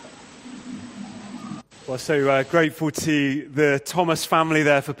Well, so grateful to the Thomas family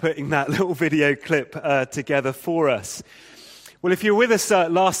there for putting that little video clip together for us. Well, if you were with us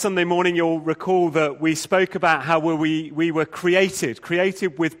last Sunday morning, you'll recall that we spoke about how we were created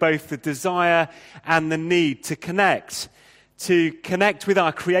with both the desire and the need to connect with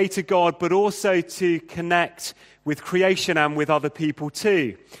our Creator God, but also to connect with creation and with other people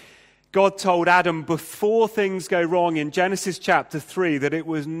too. God told Adam before things go wrong in Genesis chapter 3 that it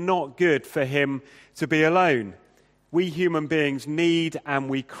was not good for him to be alone. We human beings need and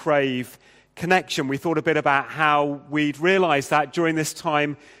we crave connection. We thought a bit about how we'd realize that during this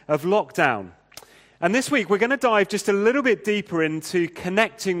time of lockdown. And this week we're going to dive just a little bit deeper into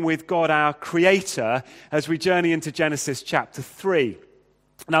connecting with God, our Creator, as we journey into Genesis chapter 3.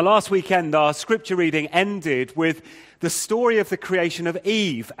 Now, last weekend our scripture reading ended with the story of the creation of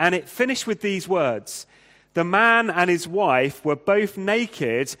Eve, and it finished with these words: "The man and his wife were both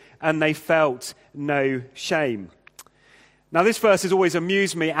naked, and they felt no shame." Now, this verse has always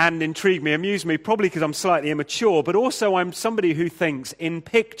amused me and intrigued me. Amused me probably because I'm slightly immature, but also I'm somebody who thinks in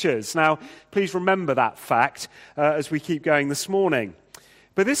pictures. Now, please remember that fact as we keep going this morning.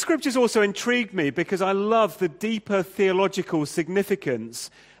 But this scripture's also intrigued me because I love the deeper theological significance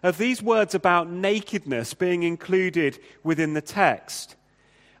of these words about nakedness being included within the text.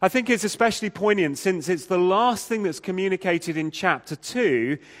 I think it's especially poignant since it's the last thing that's communicated in chapter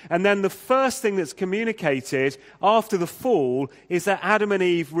 2, and then the first thing that's communicated after the fall is that Adam and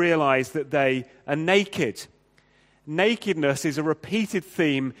Eve realize that they are naked. Nakedness is a repeated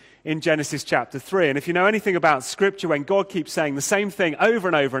theme in Genesis chapter 3. And if you know anything about Scripture, when God keeps saying the same thing over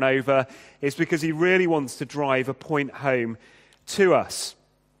and over and over, it's because he really wants to drive a point home to us.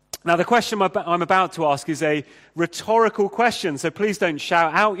 Now, the question I'm about to ask is a rhetorical question, so please don't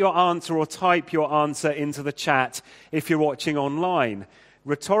shout out your answer or type your answer into the chat if you're watching online.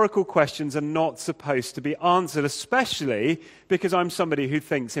 Rhetorical questions are not supposed to be answered, especially because I'm somebody who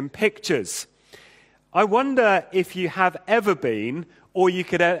thinks in pictures. I wonder if you have ever been, or you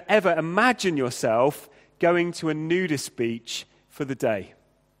could ever imagine yourself going to a nudist beach for the day.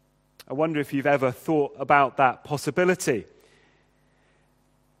 I wonder if you've ever thought about that possibility.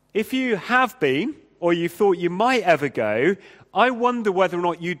 If you have been, or you thought you might ever go, I wonder whether or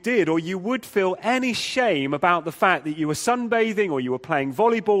not you did, or you would feel any shame about the fact that you were sunbathing, or you were playing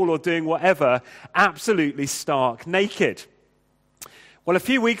volleyball, or doing whatever, absolutely stark naked. Well, a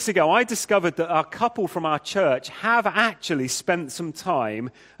few weeks ago, I discovered that a couple from our church have actually spent some time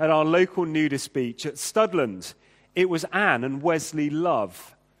at our local nudist beach at Studland. It was Anne and Wesley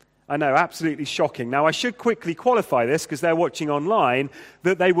Love. I know, absolutely shocking. Now, I should quickly qualify this, because they're watching online,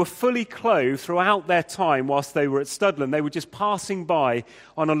 that they were fully clothed throughout their time whilst they were at Studland. They were just passing by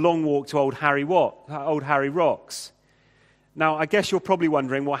on a long walk to Old Harry Rocks. Now, I guess you're probably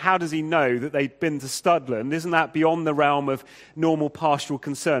wondering, well, how does he know that they'd been to Studland? Isn't that beyond the realm of normal pastoral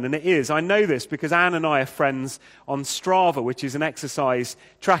concern? And it is. I know this because Anne and I are friends on Strava, which is an exercise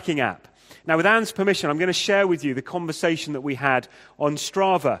tracking app. Now, with Anne's permission, I'm going to share with you the conversation that we had on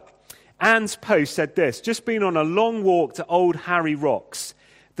Strava. Anne's post said this: "Just been on a long walk to Old Harry Rocks.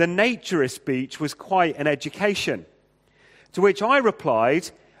 The naturist beach was quite an education." To which I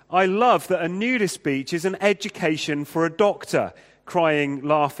replied, "I love that a nudist beach is an education for a doctor," crying,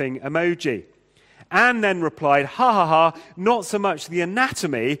 laughing emoji. Anne then replied, "Ha ha ha, not so much the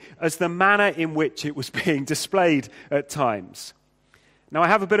anatomy as the manner in which it was being displayed at times." Now, I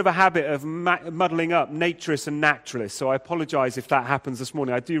have a bit of a habit of muddling up naturists and naturalists, so I apologize if that happens this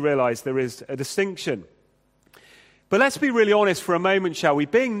morning. I do realize there is a distinction. But let's be really honest for a moment, shall we?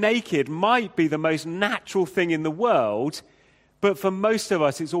 Being naked might be the most natural thing in the world, but for most of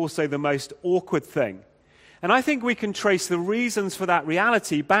us, it's also the most awkward thing. And I think we can trace the reasons for that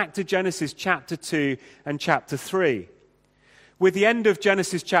reality back to Genesis chapter 2 and chapter 3. With the end of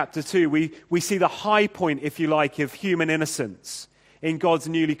Genesis chapter 2, we see the high point, if you like, of human innocence in God's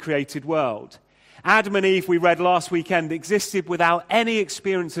newly created world. Adam and Eve, we read last weekend, existed without any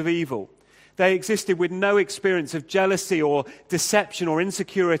experience of evil. They existed with no experience of jealousy or deception or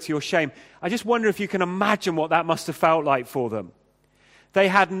insecurity or shame. I just wonder if you can imagine what that must have felt like for them. They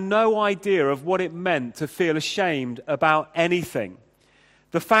had no idea of what it meant to feel ashamed about anything.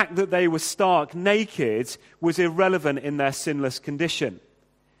 The fact that they were stark naked was irrelevant in their sinless condition.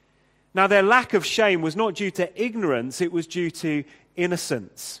 Now, their lack of shame was not due to ignorance, it was due to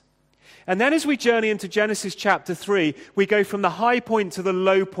innocence. And then as we journey into Genesis chapter 3, we go from the high point to the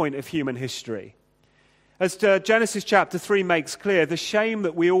low point of human history. As Genesis chapter 3 makes clear, the shame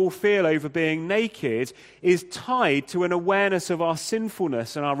that we all feel over being naked is tied to an awareness of our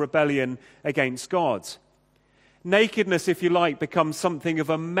sinfulness and our rebellion against God. Nakedness, if you like, becomes something of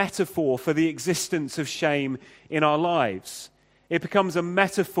a metaphor for the existence of shame in our lives. It becomes a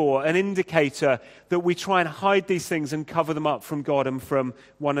metaphor, an indicator that we try and hide these things and cover them up from God and from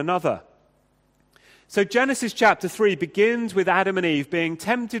one another. So Genesis chapter 3 begins with Adam and Eve being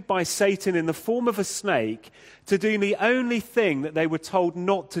tempted by Satan in the form of a snake to do the only thing that they were told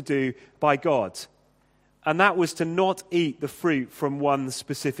not to do by God. And that was to not eat the fruit from one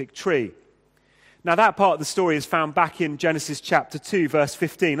specific tree. Now that part of the story is found back in Genesis chapter 2, verse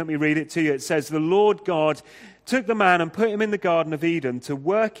 15. Let me read it to you. It says, "The Lord God took the man and put him in the Garden of Eden to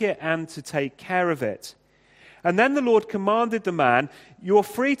work it and to take care of it. And then the Lord commanded the man, 'You're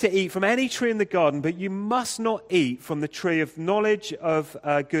free to eat from any tree in the garden, but you must not eat from the tree of knowledge of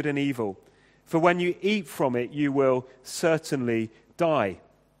good and evil. For when you eat from it, you will certainly die.'"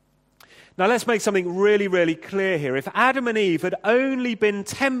 Now let's make something really, really clear here. If Adam and Eve had only been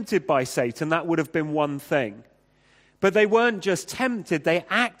tempted by Satan, that would have been one thing. But they weren't just tempted, they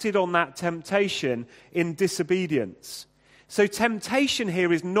acted on that temptation in disobedience. So temptation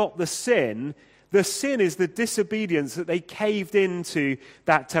here is not the sin. The sin is the disobedience that they caved into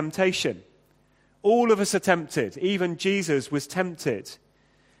that temptation. All of us are tempted. Even Jesus was tempted.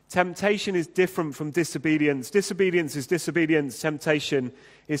 Temptation is different from disobedience. Disobedience is disobedience. Temptation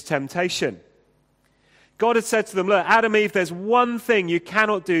is temptation. God had said to them, "Look, Adam, Eve, there's one thing you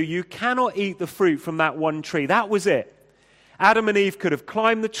cannot do. You cannot eat the fruit from that one tree." That was it. Adam and Eve could have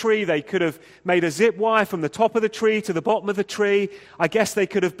climbed the tree. They could have made a zip wire from the top of the tree to the bottom of the tree. I guess they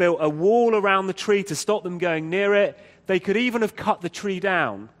could have built a wall around the tree to stop them going near it. They could even have cut the tree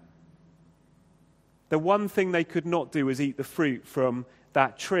down. The one thing they could not do was eat the fruit from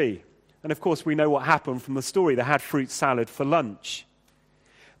that tree. And of course, we know what happened from the story. They had fruit salad for lunch.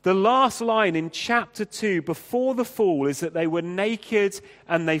 The last line in chapter 2 before the fall is that they were naked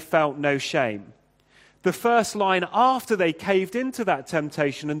and they felt no shame. The first line after they caved into that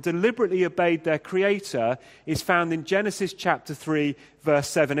temptation and deliberately obeyed their Creator is found in Genesis chapter 3, verse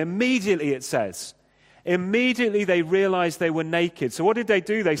 7. Immediately, it says, immediately they realized they were naked. So what did they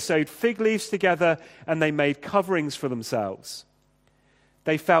do? They sewed fig leaves together and they made coverings for themselves.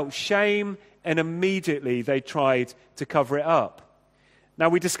 They felt shame and immediately they tried to cover it up. Now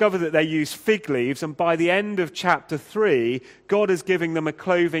we discover that they used fig leaves, and by the end of chapter 3, God is giving them a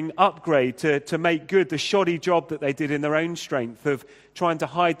clothing upgrade to make good the shoddy job that they did in their own strength of trying to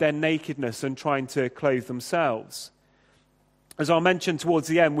hide their nakedness and trying to clothe themselves. As I'll mention towards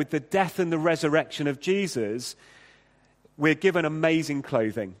the end, with the death and the resurrection of Jesus, we're given amazing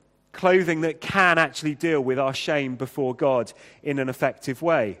clothing. Clothing that can actually deal with our shame before God in an effective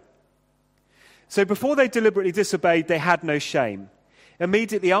way. So before they deliberately disobeyed, they had no shame.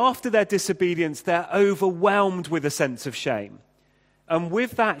 Immediately after their disobedience, they're overwhelmed with a sense of shame. And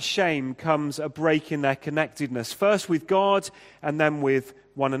with that shame comes a break in their connectedness, first with God and then with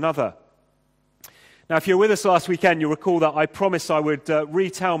one another. Now, if you were with us last weekend, you'll recall that I promised I would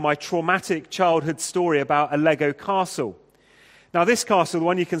retell my traumatic childhood story about a Lego castle. Now, this castle, the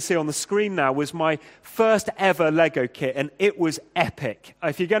one you can see on the screen now, was my first ever Lego kit, and it was epic.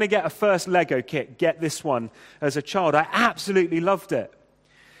 If you're going to get a first Lego kit, get this one as a child. I absolutely loved it.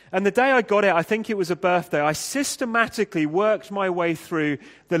 And the day I got it, I think it was a birthday, I systematically worked my way through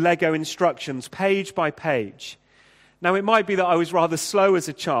the Lego instructions, page by page. Now, it might be that I was rather slow as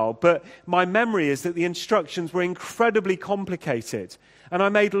a child, but my memory is that the instructions were incredibly complicated. And I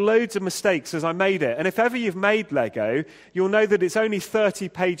made loads of mistakes as I made it. And if ever you've made Lego, you'll know that it's only 30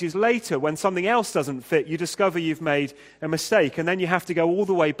 pages later, when something else doesn't fit, you discover you've made a mistake. And then you have to go all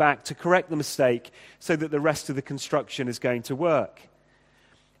the way back to correct the mistake so that the rest of the construction is going to work.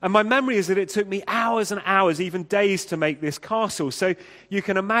 And my memory is that it took me hours and hours, even days, to make this castle. So you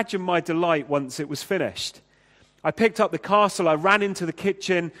can imagine my delight once it was finished. I picked up the castle, I ran into the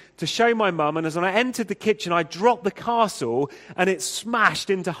kitchen to show my mum, and as I entered the kitchen, I dropped the castle, and it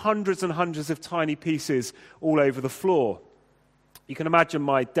smashed into hundreds and hundreds of tiny pieces all over the floor. You can imagine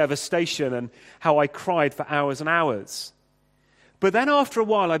my devastation and how I cried for hours and hours. But then after a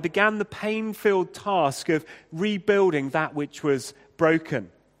while, I began the pain-filled task of rebuilding that which was broken.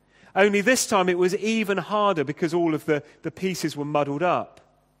 Only this time it was even harder because all of the pieces were muddled up.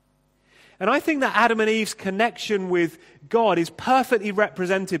 And I think that Adam and Eve's connection with God is perfectly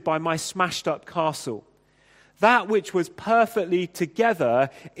represented by my smashed up castle. That which was perfectly together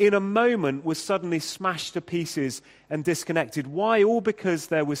in a moment was suddenly smashed to pieces and disconnected. Why? All because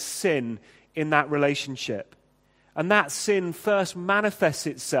there was sin in that relationship. And that sin first manifests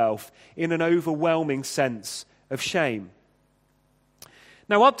itself in an overwhelming sense of shame.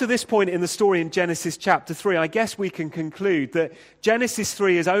 Now, up to this point in the story in Genesis chapter 3, I guess we can conclude that Genesis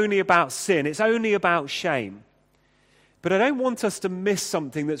 3 is only about sin. It's only about shame. But I don't want us to miss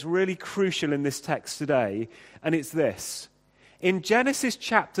something that's really crucial in this text today, and it's this. In Genesis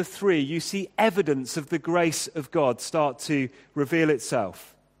chapter 3, you see evidence of the grace of God start to reveal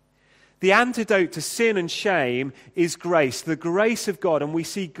itself. The antidote to sin and shame is grace, the grace of God, and we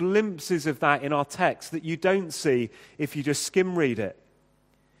see glimpses of that in our text that you don't see if you just skim read it.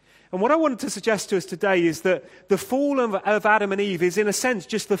 And what I wanted to suggest to us today is that the fall of Adam and Eve is, in a sense,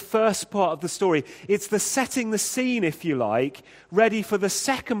 just the first part of the story. It's the setting the scene, if you like, ready for the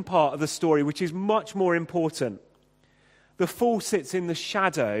second part of the story, which is much more important. The fall sits in the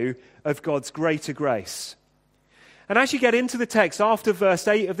shadow of God's greater grace. And as you get into the text, after verse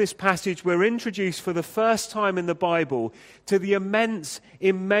 8 of this passage, we're introduced for the first time in the Bible to the immense,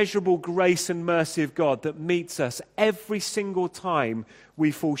 immeasurable grace and mercy of God that meets us every single time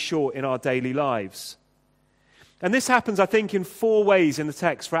we fall short in our daily lives. And this happens, I think, in 4 ways in the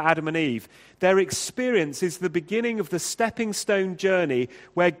text for Adam and Eve. Their experience is the beginning of the stepping stone journey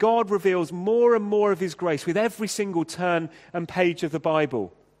where God reveals more and more of his grace with every single turn and page of the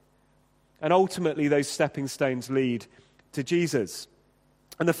Bible. And ultimately, those stepping stones lead to Jesus.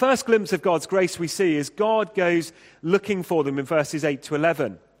 And the first glimpse of God's grace we see is God goes looking for them in verses 8 to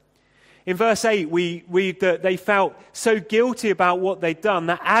 11. In verse 8, we read that they felt so guilty about what they'd done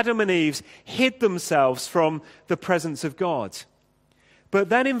that Adam and Eve hid themselves from the presence of God. But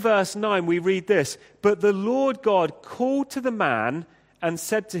then in verse 9, we read this, "But the Lord God called to the man and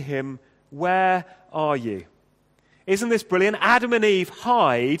said to him, 'Where are you?'" Isn't this brilliant? Adam and Eve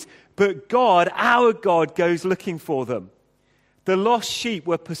hide, but God, our God, goes looking for them. The lost sheep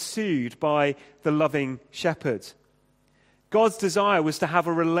were pursued by the loving shepherd. God's desire was to have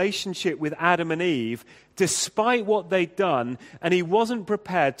a relationship with Adam and Eve despite what they'd done, and he wasn't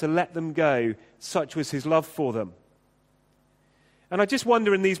prepared to let them go. Such was his love for them. And I just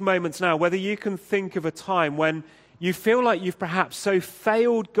wonder in these moments now whether you can think of a time when you feel like you've perhaps so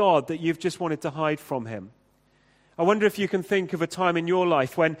failed God that you've just wanted to hide from him. I wonder if you can think of a time in your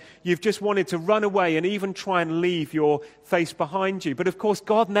life when you've just wanted to run away and even try and leave your face behind you. But of course,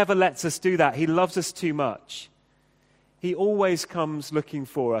 God never lets us do that. He loves us too much. He always comes looking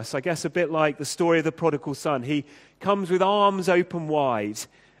for us. I guess a bit like the story of the prodigal son. He comes with arms open wide,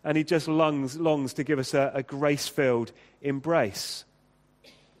 and he just longs to give us a grace-filled embrace.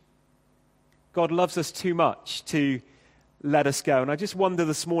 God loves us too much to let us go. And I just wonder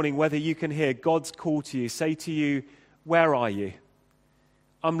this morning whether you can hear God's call to you, say to you, "Where are you?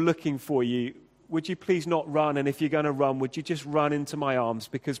 I'm looking for you. Would you please not run? And if you're going to run, would you just run into my arms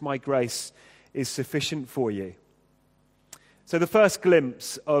because my grace is sufficient for you?" So the first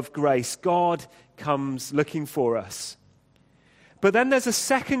glimpse of grace, God comes looking for us. But then there's a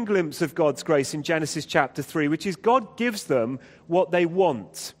second glimpse of God's grace in Genesis chapter 3, which is God gives them what they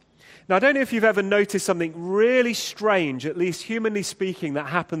want. Now, I don't know if you've ever noticed something really strange, at least humanly speaking, that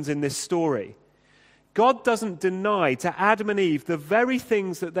happens in this story. God doesn't deny to Adam and Eve the very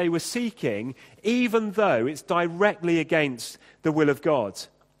things that they were seeking, even though it's directly against the will of God.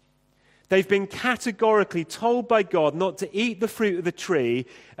 They've been categorically told by God not to eat the fruit of the tree,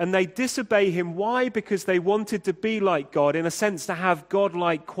 and they disobey him. Why? Because they wanted to be like God, in a sense to have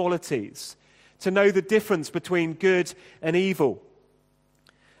God-like qualities, to know the difference between good and evil.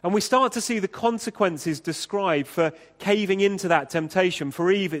 And we start to see the consequences described for caving into that temptation.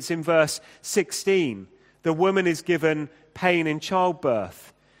 For Eve, it's in verse 16. The woman is given pain in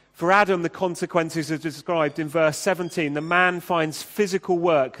childbirth. For Adam, the consequences are described in verse 17. The man finds physical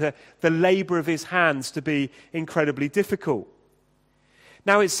work, the labor of his hands, to be incredibly difficult.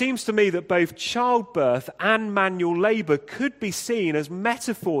 Now, it seems to me that both childbirth and manual labor could be seen as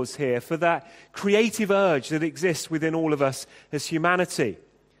metaphors here for that creative urge that exists within all of us as humanity.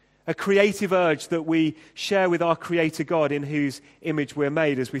 A creative urge that we share with our Creator God, in whose image we're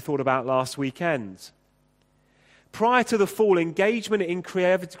made, as we thought about last weekend. Prior to the fall, engagement in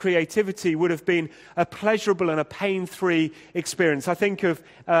creativity would have been a pleasurable and a pain-free experience. I think of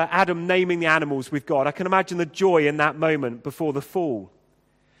Adam naming the animals with God. I can imagine the joy in that moment before the fall.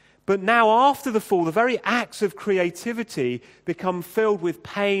 But now, after the fall, the very acts of creativity become filled with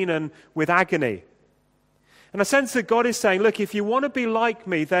pain and with agony. And I sense that God is saying, look, if you want to be like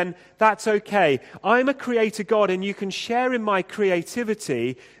me, then that's okay. I'm a creator God, and you can share in my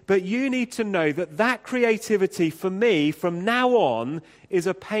creativity, but you need to know that that creativity for me, from now on, is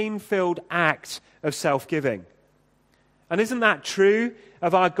a pain-filled act of self-giving. And isn't that true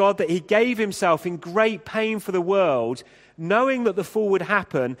of our God, that he gave himself in great pain for the world, knowing that the fall would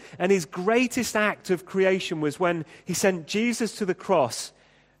happen, and his greatest act of creation was when he sent Jesus to the cross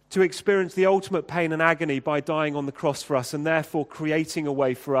to experience the ultimate pain and agony by dying on the cross for us, and therefore creating a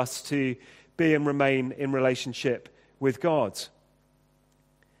way for us to be and remain in relationship with God.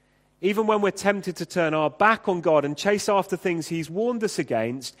 Even when we're tempted to turn our back on God and chase after things he's warned us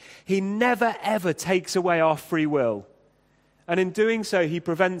against, he never ever takes away our free will. And in doing so, he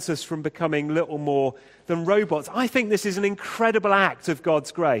prevents us from becoming little more than robots. I think this is an incredible act of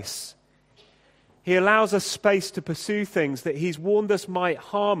God's grace. He allows us space to pursue things that he's warned us might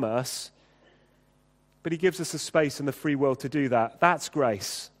harm us, but he gives us the space and the free will to do that. That's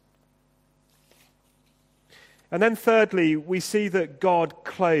grace. And then thirdly, we see that God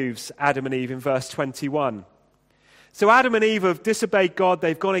clothes Adam and Eve in verse 21. So Adam and Eve have disobeyed God,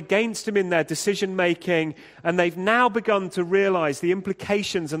 they've gone against him in their decision-making, and they've now begun to realize the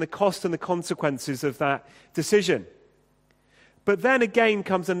implications and the cost and the consequences of that decision. But then again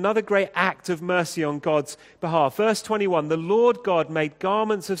comes another great act of mercy on God's behalf. Verse 21, the Lord God made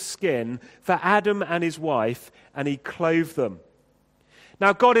garments of skin for Adam and his wife, and he clothed them.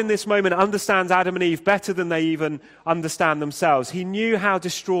 Now, God in this moment understands Adam and Eve better than they even understand themselves. He knew how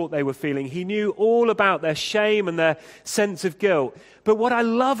distraught they were feeling. He knew all about their shame and their sense of guilt. But what I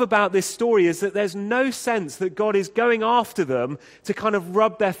love about this story is that there's no sense that God is going after them to kind of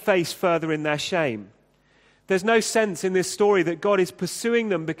rub their face further in their shame. There's no sense in this story that God is pursuing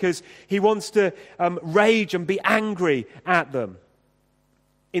them because he wants to rage and be angry at them.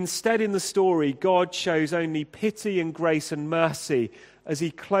 Instead, in the story, God shows only pity and grace and mercy as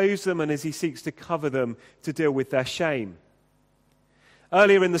he clothes them and as he seeks to cover them to deal with their shame.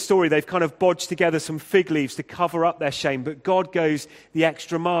 Earlier in the story, they've kind of bodged together some fig leaves to cover up their shame, but God goes the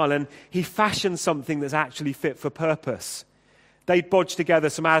extra mile and he fashions something that's actually fit for purpose. They'd bodged together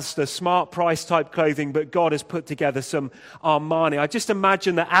some Asda smart price type clothing, but God has put together some Armani. I just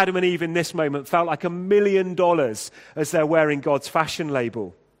imagine that Adam and Eve in this moment felt like $1 million as they're wearing God's fashion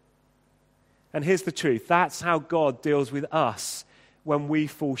label. And here's the truth. That's how God deals with us when we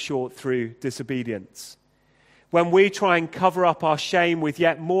fall short through disobedience. When we try and cover up our shame with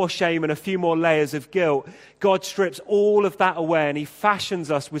yet more shame and a few more layers of guilt, God strips all of that away and he fashions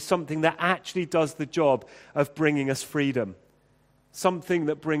us with something that actually does the job of bringing us freedom. Something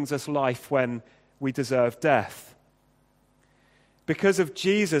that brings us life when we deserve death. Because of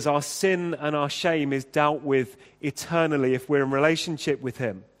Jesus, our sin and our shame is dealt with eternally if we're in relationship with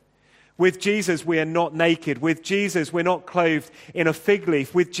him. With Jesus, we are not naked. With Jesus, we're not clothed in a fig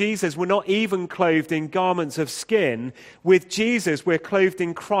leaf. With Jesus, we're not even clothed in garments of skin. With Jesus, we're clothed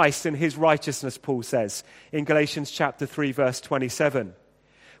in Christ and his righteousness, Paul says in Galatians chapter 3, verse 27.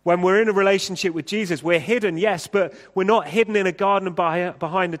 When we're in a relationship with Jesus, we're hidden, yes, but we're not hidden in a garden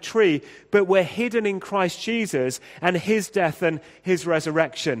behind a tree, but we're hidden in Christ Jesus and his death and his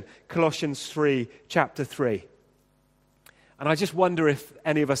resurrection, Colossians 3, chapter 3. And I just wonder if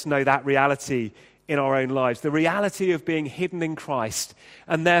any of us know that reality in our own lives, the reality of being hidden in Christ,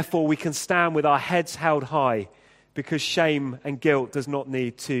 and therefore we can stand with our heads held high because shame and guilt does not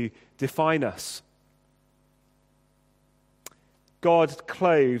need to define us. God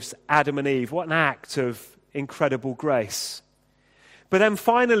clothes Adam and Eve. What an act of incredible grace. But then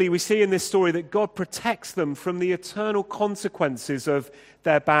finally we see in this story that God protects them from the eternal consequences of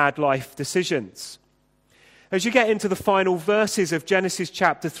their bad life decisions. As you get into the final verses of Genesis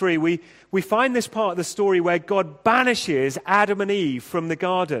chapter 3, we find this part of the story where God banishes Adam and Eve from the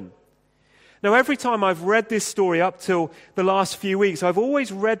garden. Now, every time I've read this story up till the last few weeks, I've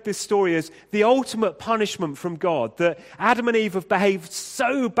always read this story as the ultimate punishment from God, that Adam and Eve have behaved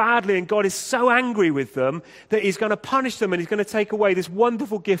so badly and God is so angry with them that he's going to punish them and he's going to take away this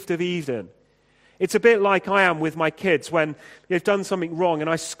wonderful gift of Eden. It's a bit like I am with my kids when they've done something wrong and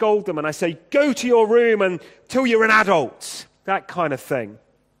I scold them and I say, go to your room until you're an adult. That kind of thing.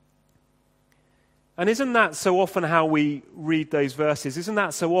 And isn't that so often how we read those verses? Isn't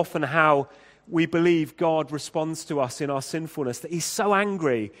that so often how we believe God responds to us in our sinfulness? That he's so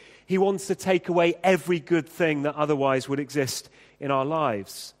angry, he wants to take away every good thing that otherwise would exist in our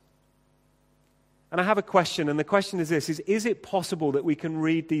lives. And I have a question, and the question is this, is it possible that we can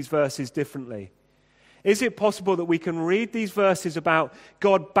read these verses differently? Is it possible that we can read these verses about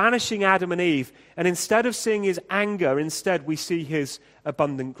God banishing Adam and Eve, and instead of seeing his anger, instead we see his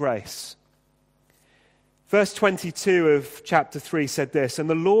abundant grace? Verse 22 of chapter 3 said this, and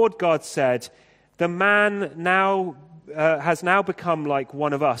the Lord God said, the man has now become like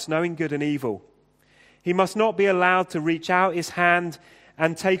one of us, knowing good and evil. He must not be allowed to reach out his hand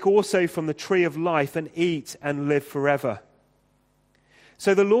and take also from the tree of life and eat and live forever.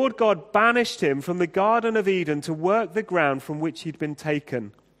 So the Lord God banished him from the Garden of Eden to work the ground from which he'd been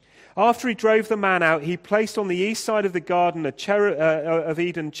taken. After he drove the man out, he placed on the east side of the Garden of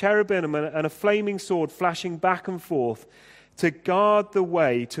Eden cherubim and a flaming sword flashing back and forth to guard the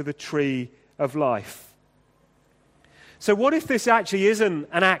way to the tree of life. So what if this actually isn't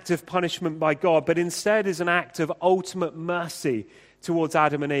an act of punishment by God, but instead is an act of ultimate mercy towards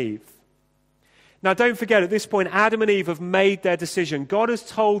Adam and Eve? Now, don't forget, at this point, Adam and Eve have made their decision. God has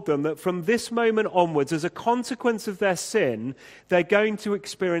told them that from this moment onwards, as a consequence of their sin, they're going to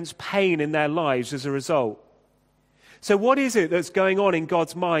experience pain in their lives as a result. So what is it that's going on in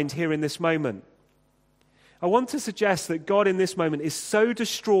God's mind here in this moment? I want to suggest that God in this moment is so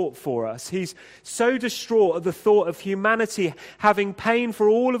distraught for us. He's so distraught at the thought of humanity having pain for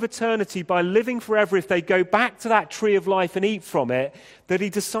all of eternity by living forever if they go back to that tree of life and eat from it, that he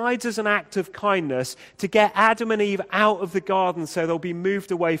decides as an act of kindness to get Adam and Eve out of the garden so they'll be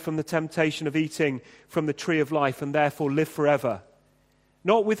moved away from the temptation of eating from the tree of life and therefore live forever.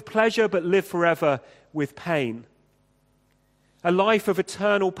 Not with pleasure, but live forever with pain. A life of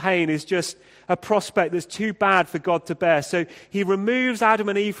eternal pain is just a prospect that's too bad for God to bear. So he removes Adam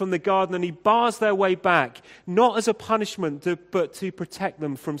and Eve from the garden and he bars their way back, not as a punishment, but to protect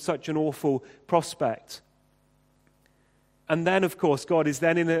them from such an awful prospect. And then, of course, God is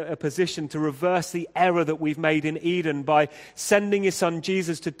then in a position to reverse the error that we've made in Eden by sending his son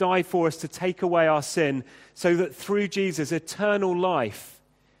Jesus to die for us, to take away our sin, so that through Jesus, eternal life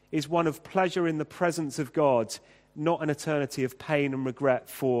is one of pleasure in the presence of God, not an eternity of pain and regret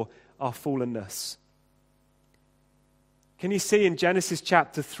for our fallenness. Can you see in Genesis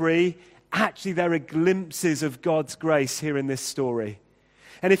chapter 3, actually there are glimpses of God's grace here in this story.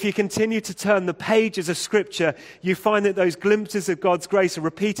 And if you continue to turn the pages of Scripture, you find that those glimpses of God's grace are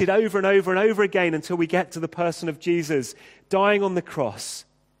repeated over and over and over again until we get to the person of Jesus dying on the cross.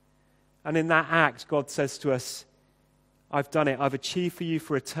 And in that act, God says to us, I've done it. I've achieved for you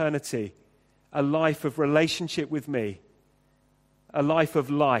for eternity a life of relationship with me, a life of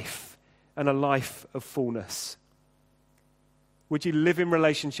life, and a life of fullness. Would you live in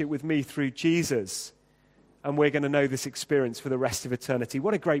relationship with me through Jesus? And we're going to know this experience for the rest of eternity.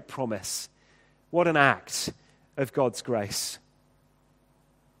 What a great promise. What an act of God's grace.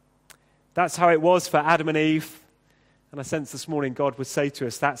 That's how it was for Adam and Eve. And I sense this morning God would say to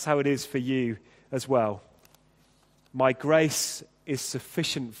us, that's how it is for you as well. My grace is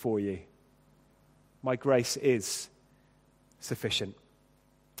sufficient for you. My grace is sufficient.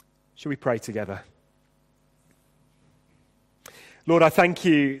 Shall we pray together? Lord, I thank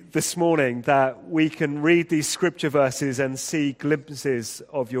you this morning that we can read these scripture verses and see glimpses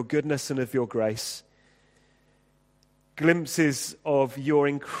of your goodness and of your grace. Glimpses of your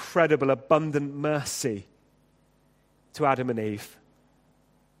incredible, abundant mercy to Adam and Eve.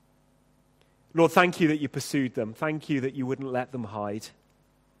 Lord, thank you that you pursued them. Thank you that you wouldn't let them hide.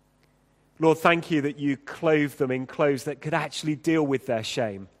 Lord, thank you that you clothed them in clothes that could actually deal with their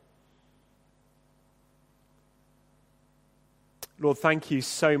shame. Lord, thank you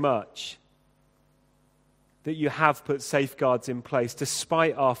so much that you have put safeguards in place,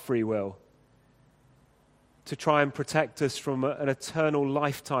 despite our free will, to try and protect us from an eternal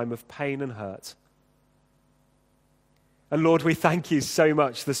lifetime of pain and hurt. And Lord, we thank you so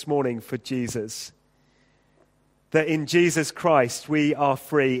much this morning for Jesus. That in Jesus Christ we are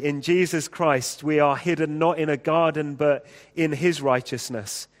free. In Jesus Christ we are hidden not in a garden but in his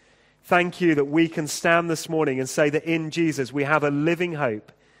righteousness. Thank you that we can stand this morning and say that in Jesus we have a living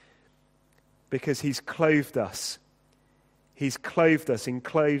hope because he's clothed us. He's clothed us in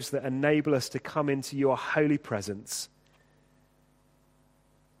clothes that enable us to come into your holy presence.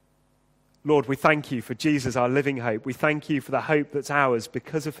 Lord, we thank you for Jesus, our living hope. We thank you for the hope that's ours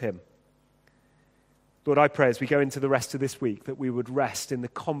because of him. Lord, I pray as we go into the rest of this week that we would rest in the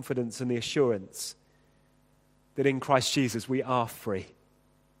confidence and the assurance that in Christ Jesus we are free.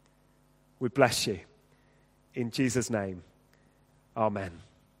 We bless you. In Jesus' name, amen.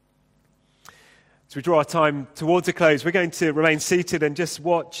 As we draw our time towards a close, we're going to remain seated and just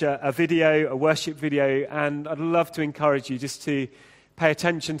watch a video, a worship video, and I'd love to encourage you just to pay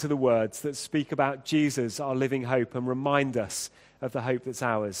attention to the words that speak about Jesus, our living hope, and remind us of the hope that's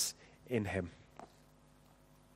ours in him.